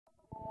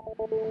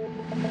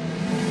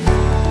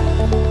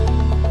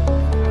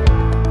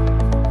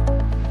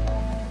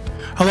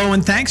Hello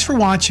and thanks for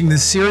watching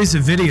this series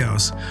of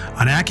videos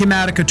on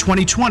Acumatica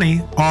 2020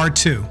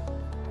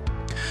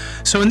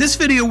 R2. So in this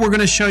video we're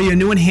going to show you a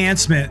new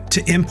enhancement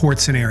to import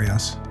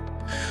scenarios.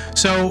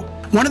 So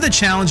one of the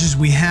challenges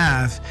we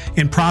have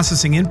in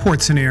processing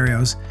import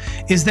scenarios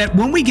is that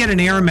when we get an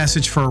error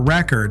message for a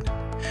record,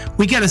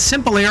 we get a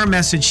simple error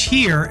message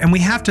here and we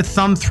have to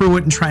thumb through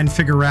it and try and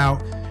figure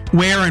out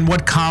where and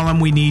what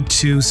column we need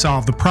to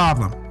solve the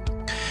problem.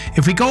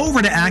 If we go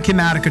over to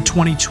Acumatica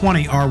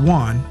 2020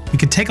 R1, we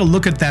can take a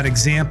look at that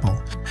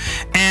example.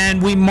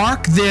 And we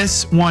mark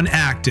this one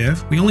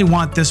active. We only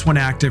want this one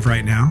active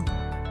right now.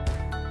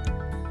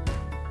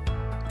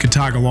 We could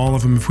toggle all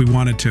of them if we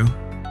wanted to.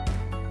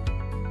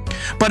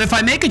 But if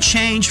I make a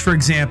change, for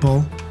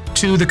example,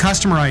 to the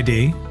customer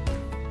ID,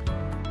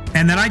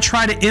 and then I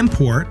try to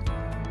import,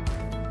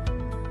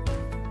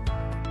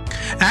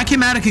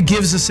 Acumatica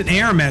gives us an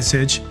error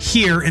message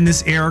here in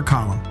this error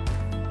column.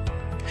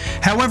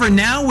 However,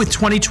 now with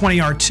 2020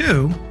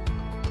 R2,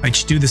 I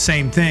just do the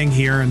same thing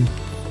here and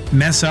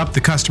mess up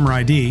the customer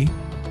ID.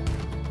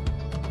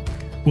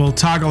 We'll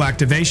toggle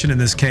activation in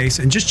this case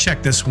and just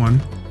check this one,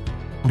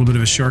 a little bit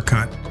of a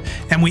shortcut.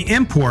 And we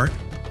import.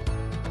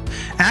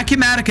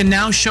 Acumatica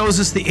now shows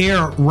us the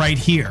error right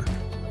here.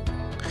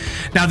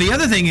 Now the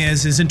other thing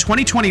is in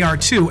 2020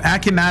 R2,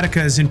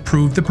 Acumatica has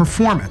improved the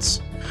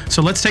performance.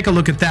 So let's take a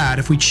look at that.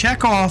 If we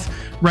check off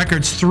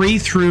records 3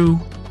 through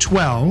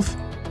 12,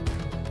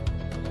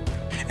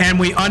 and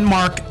we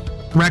unmark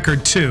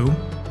record 2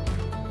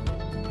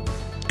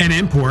 and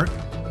import,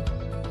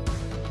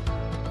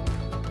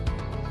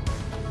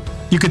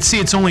 you can see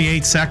it's only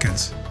 8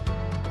 seconds.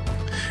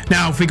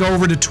 Now, if we go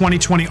over to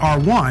 2020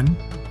 R1,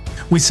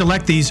 we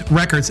select these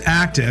records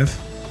active.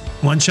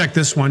 We'll uncheck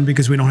this one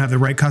because we don't have the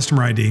right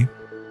customer ID.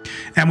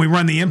 And we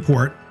run the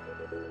import.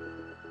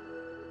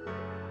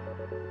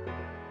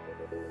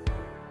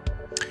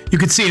 You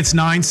can see it's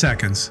 9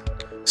 seconds.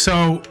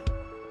 So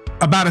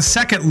about a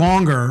second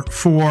longer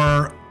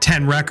for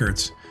 10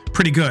 records.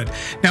 Pretty good.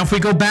 Now, if we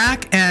go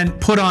back and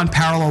put on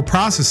parallel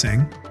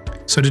processing,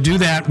 so to do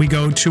that, we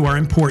go to our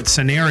import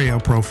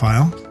scenario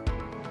profile.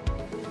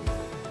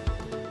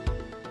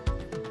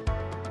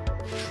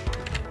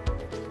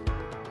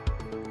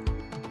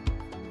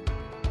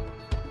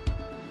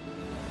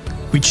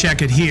 We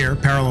check it here,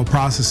 parallel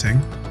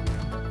processing.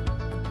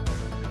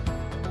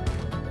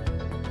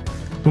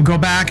 We'll go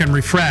back and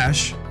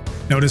refresh.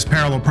 Notice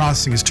parallel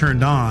processing is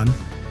turned on.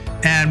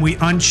 And we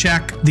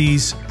uncheck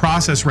these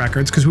process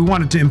records because we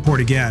want it to import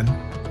again.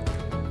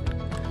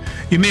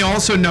 You may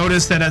also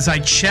notice that as I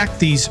check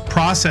these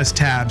process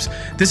tabs,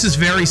 this is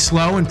very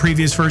slow in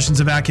previous versions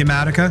of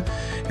Acumatica.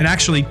 It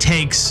actually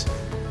takes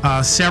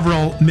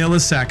several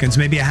milliseconds,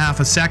 maybe a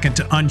half a second,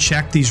 to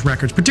uncheck these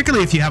records,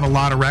 particularly if you have a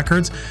lot of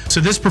records. So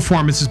this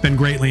performance has been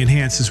greatly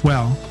enhanced as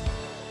well.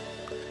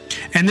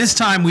 And this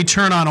time we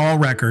turn on all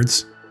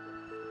records.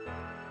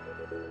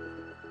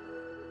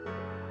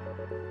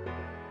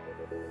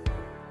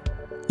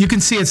 You can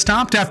see it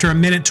stopped after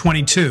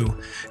 1:22.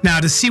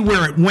 Now to see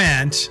where it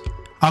went,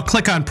 I'll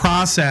click on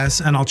process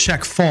and I'll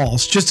check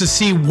false just to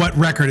see what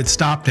record it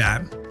stopped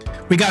at.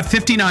 We got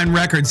 59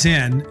 records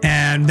in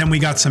and then we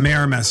got some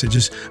error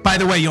messages. By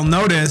the way, you'll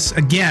notice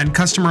again,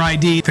 customer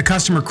ID, the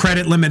customer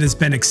credit limit has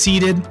been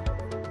exceeded.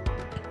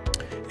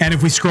 And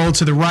if we scroll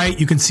to the right,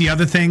 you can see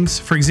other things.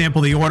 For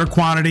example, the order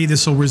quantity,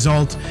 this will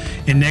result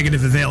in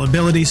negative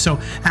availability. So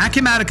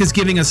Acumatica is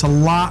giving us a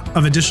lot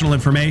of additional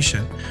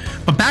information.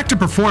 But back to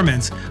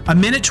performance,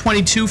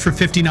 1:22 for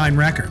 59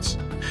 records.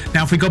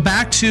 Now, if we go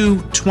back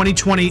to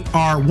 2020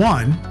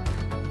 R1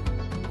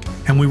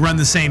 and we run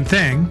the same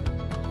thing,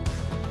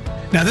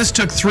 now this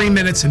took 3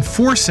 minutes and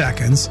 4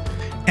 seconds.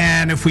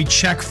 And if we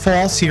check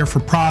false here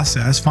for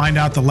process, find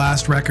out the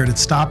last record it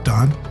stopped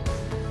on,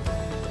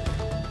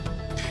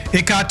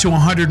 it got to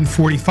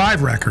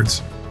 145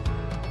 records.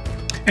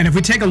 And if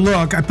we take a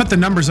look, I put the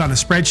numbers on a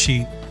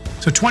spreadsheet.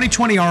 So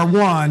 2020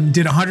 R1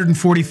 did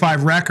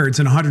 145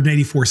 records in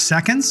 184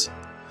 seconds.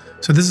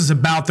 So this is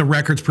about the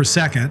records per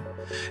second.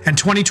 And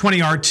 2020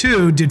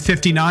 R2 did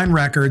 59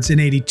 records in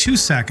 82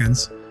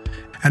 seconds.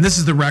 And this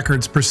is the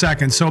records per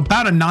second. So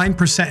about a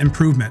 9%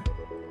 improvement.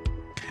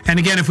 And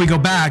again, if we go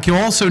back, you'll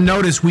also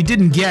notice we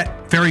didn't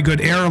get very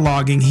good error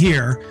logging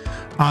here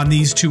on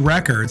these two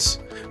records.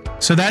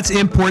 So that's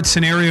import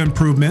scenario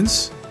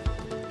improvements.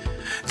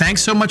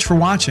 Thanks so much for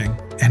watching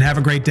and have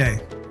a great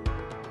day.